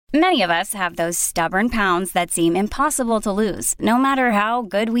Many of us have those stubborn pounds that seem impossible to lose, no matter how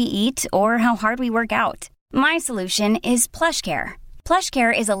good we eat or how hard we work out. My solution is PlushCare.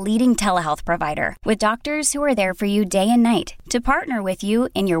 PlushCare is a leading telehealth provider with doctors who are there for you day and night to partner with you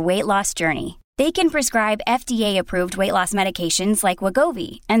in your weight loss journey. They can prescribe FDA-approved weight loss medications like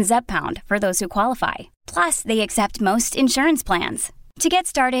Wegovy and Zepbound for those who qualify. Plus, they accept most insurance plans. To get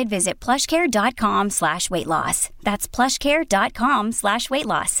started, visit plushcare.com/weightloss. That's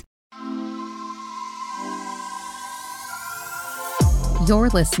plushcare.com/weightloss. You're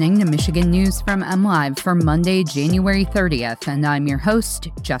listening to Michigan News from MLive for Monday, January 30th, and I'm your host,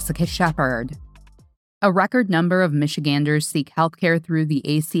 Jessica Shepard. A record number of Michiganders seek healthcare through the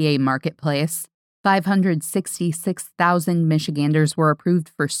ACA Marketplace. 566,000 Michiganders were approved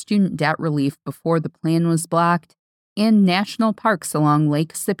for student debt relief before the plan was blocked, and national parks along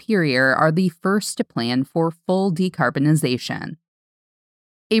Lake Superior are the first to plan for full decarbonization.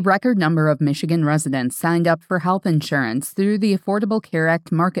 A record number of Michigan residents signed up for health insurance through the Affordable Care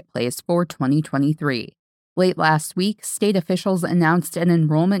Act Marketplace for 2023. Late last week, state officials announced an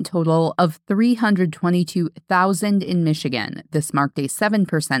enrollment total of 322,000 in Michigan. This marked a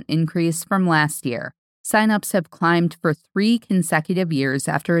 7% increase from last year. Sign-ups have climbed for 3 consecutive years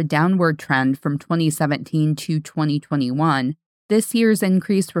after a downward trend from 2017 to 2021. This year's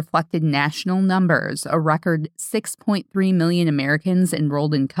increase reflected national numbers. A record 6.3 million Americans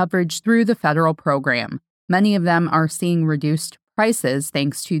enrolled in coverage through the federal program. Many of them are seeing reduced prices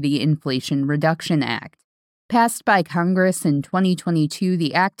thanks to the Inflation Reduction Act. Passed by Congress in 2022,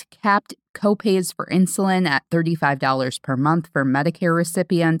 the act capped copays for insulin at $35 per month for Medicare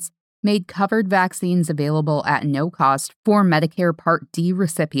recipients, made covered vaccines available at no cost for Medicare Part D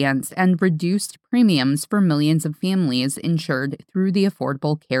recipients, and reduced premiums for millions of families insured through the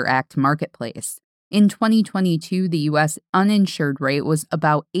Affordable Care Act Marketplace. In 2022, the U.S. uninsured rate was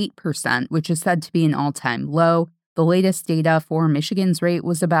about 8%, which is said to be an all-time low. The latest data for Michigan's rate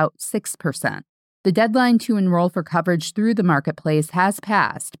was about 6%. The deadline to enroll for coverage through the marketplace has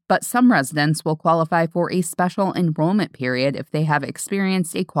passed, but some residents will qualify for a special enrollment period if they have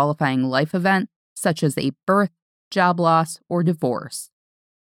experienced a qualifying life event, such as a birth, job loss, or divorce.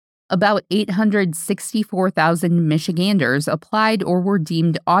 About 864,000 Michiganders applied or were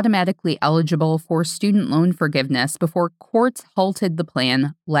deemed automatically eligible for student loan forgiveness before courts halted the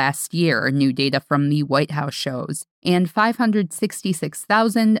plan last year, new data from the White House shows, and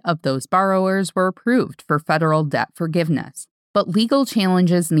 566,000 of those borrowers were approved for federal debt forgiveness. But legal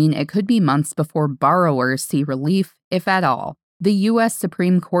challenges mean it could be months before borrowers see relief, if at all. The U.S.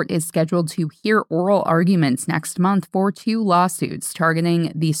 Supreme Court is scheduled to hear oral arguments next month for 2 lawsuits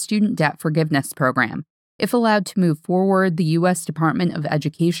targeting the student debt forgiveness program. If allowed to move forward, the U.S. Department of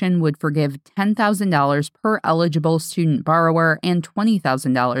Education would forgive $10,000 per eligible student borrower and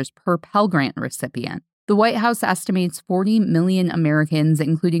 $20,000 per Pell Grant recipient. The White House estimates 40 million Americans,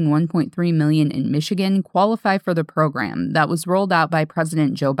 including 1.3 million in Michigan, qualify for the program that was rolled out by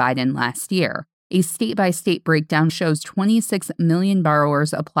President Joe Biden last year. A state-by-state breakdown shows 26 million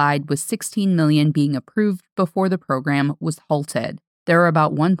borrowers applied, with 16 million being approved before the program was halted. There are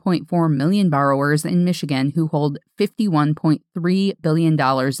about 1.4 million borrowers in Michigan who hold $51.3 billion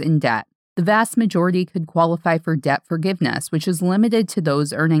in debt. The vast majority could qualify for debt forgiveness, which is limited to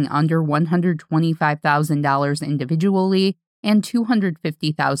those earning under $125,000 individually and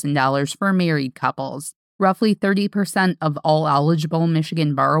 $250,000 for married couples. Roughly 30% of all eligible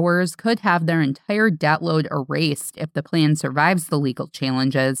Michigan borrowers could have their entire debt load erased if the plan survives the legal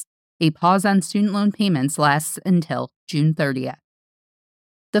challenges. A pause on student loan payments lasts until June 30th.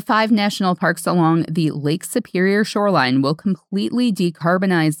 The 5 national parks along the Lake Superior shoreline will completely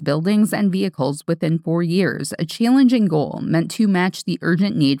decarbonize buildings and vehicles within 4 years, a challenging goal meant to match the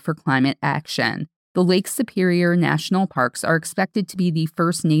urgent need for climate action. The Lake Superior National Parks are expected to be the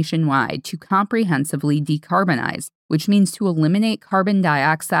first nationwide to comprehensively decarbonize, which means to eliminate carbon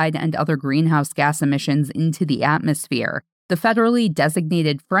dioxide and other greenhouse gas emissions into the atmosphere. The federally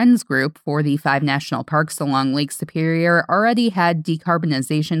designated Friends Group for the 5 national parks along Lake Superior already had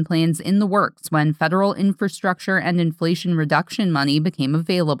decarbonization plans in the works when federal infrastructure and inflation reduction money became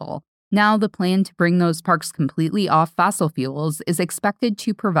available. Now, the plan to bring those parks completely off fossil fuels is expected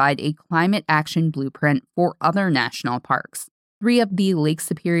to provide a climate action blueprint for other national parks. 3 of the Lake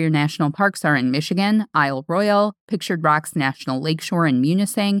Superior National Parks are in Michigan: Isle Royale, Pictured Rocks National Lakeshore in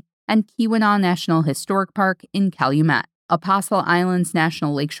Munising, and Keweenaw National Historic Park in Calumet. Apostle Islands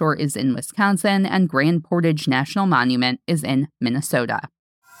National Lakeshore is in Wisconsin, and Grand Portage National Monument is in Minnesota.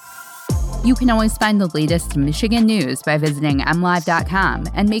 You can always find the latest Michigan news by visiting mlive.com,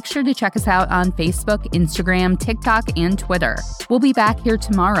 and make sure to check us out on Facebook, Instagram, TikTok, and Twitter. We'll be back here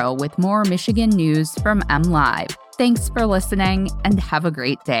tomorrow with more Michigan news from MLive. Thanks for listening, and have a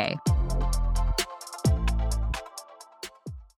great day.